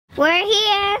We're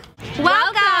here.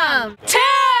 Welcome to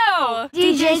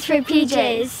DJs for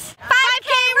PJs.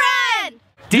 5K Run!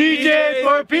 DJs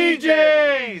for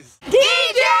PJs!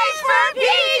 DJs for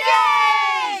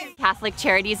PJs! Catholic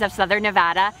Charities of Southern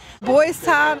Nevada. Boys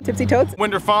Town, Tipsy Totes,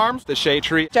 WinderFarms, The Shade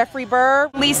Tree, Jeffrey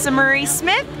Burr, Lisa Marie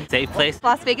Smith, Safe Place,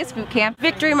 Las Vegas Boot Camp,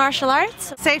 Victory Martial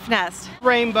Arts, Safe Nest,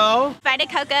 Rainbow, Vita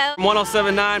Coco.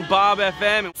 1079 Bob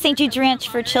FM, St. Jude's Ranch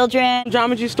for Children.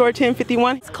 Geometry Store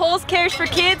 1051. Kohl's Cares for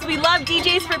Kids. We love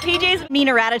DJs for PJs.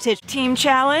 Mina Radevich. Team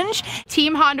Challenge.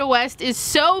 Team Honda West is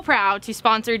so proud to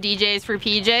sponsor DJs for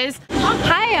PJs.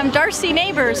 Hi, I'm Darcy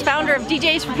Neighbors, founder of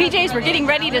DJs for PJs. We're getting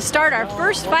ready to start our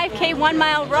first 5K 1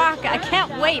 mile walk. I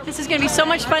can't wait. This is going to be so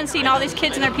much fun seeing all these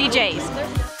kids in their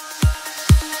PJs.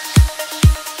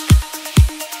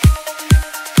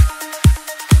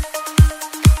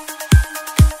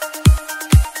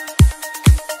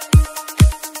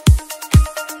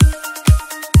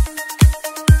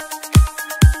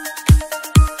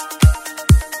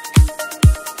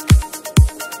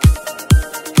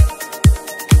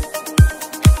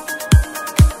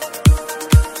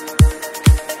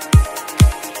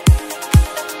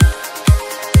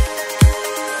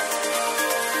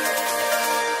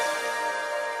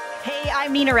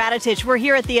 I'm Mina Radevich. We're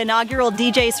here at the inaugural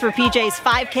DJs for PJs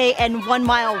 5K and 1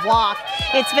 mile walk.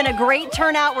 It's been a great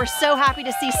turnout. We're so happy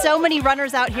to see so many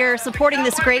runners out here supporting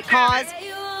this great cause.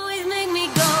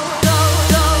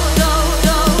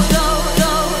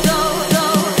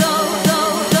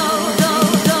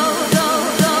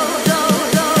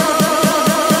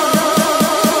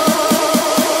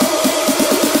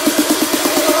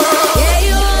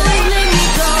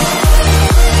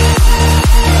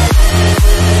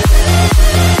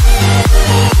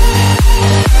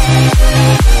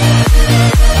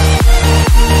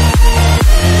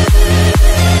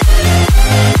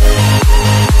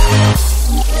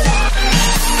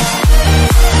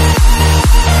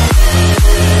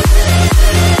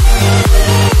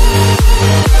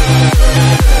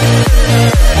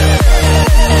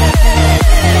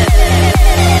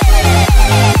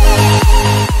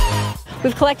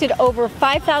 We've collected over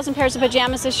 5,000 pairs of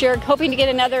pajamas this year, hoping to get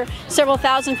another several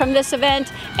thousand from this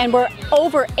event, and we're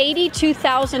over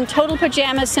 82,000 total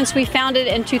pajamas since we founded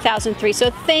in 2003. So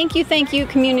thank you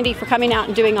community for coming out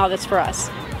and doing all this for us.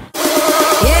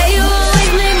 Yeah, you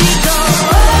always make me go.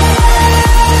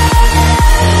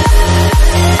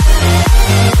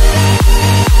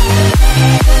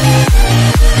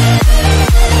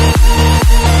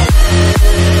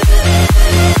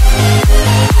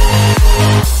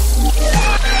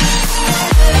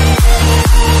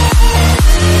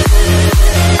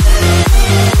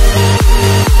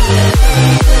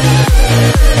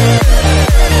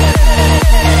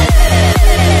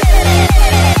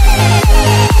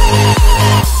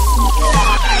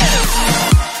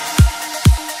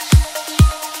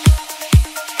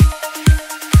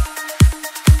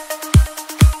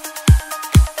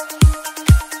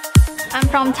 I'm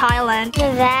from Thailand,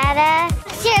 Nevada,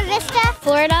 Sierra Vista,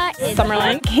 Florida,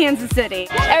 Summerlin, Kansas City,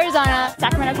 Arizona,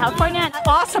 Sacramento, California.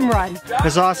 awesome run. It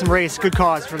was an awesome race, good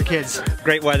cause for the kids.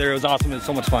 great weather, it was awesome, it was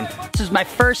so much fun. This is my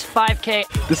first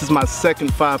 5K. This is my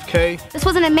second 5K. This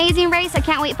was an amazing race. I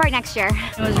can't wait for it next year.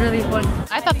 It was really fun.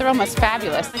 I thought the run was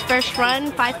fabulous. My first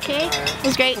run, 5K,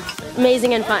 was great.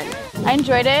 Amazing and fun. I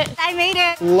enjoyed it. I made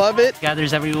it. Love it.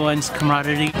 Gathers everyone's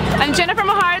camaraderie. I'm Jennifer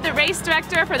Mahar, the race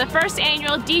director for the first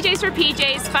annual DJs for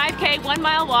PJs 5K 1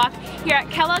 mile walk here at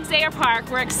Kellogg Zaher Park.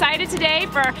 We're excited today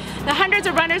for the hundreds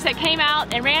of runners that came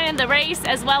out and ran in the race,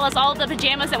 as well as all the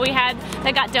pajamas that we had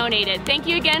that got donated. Thank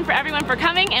you again for everyone for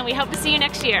coming, and we hope to see you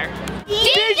next year.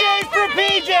 DJs for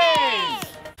PJs!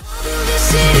 The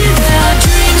city where our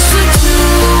dreams were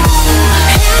true.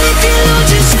 And if you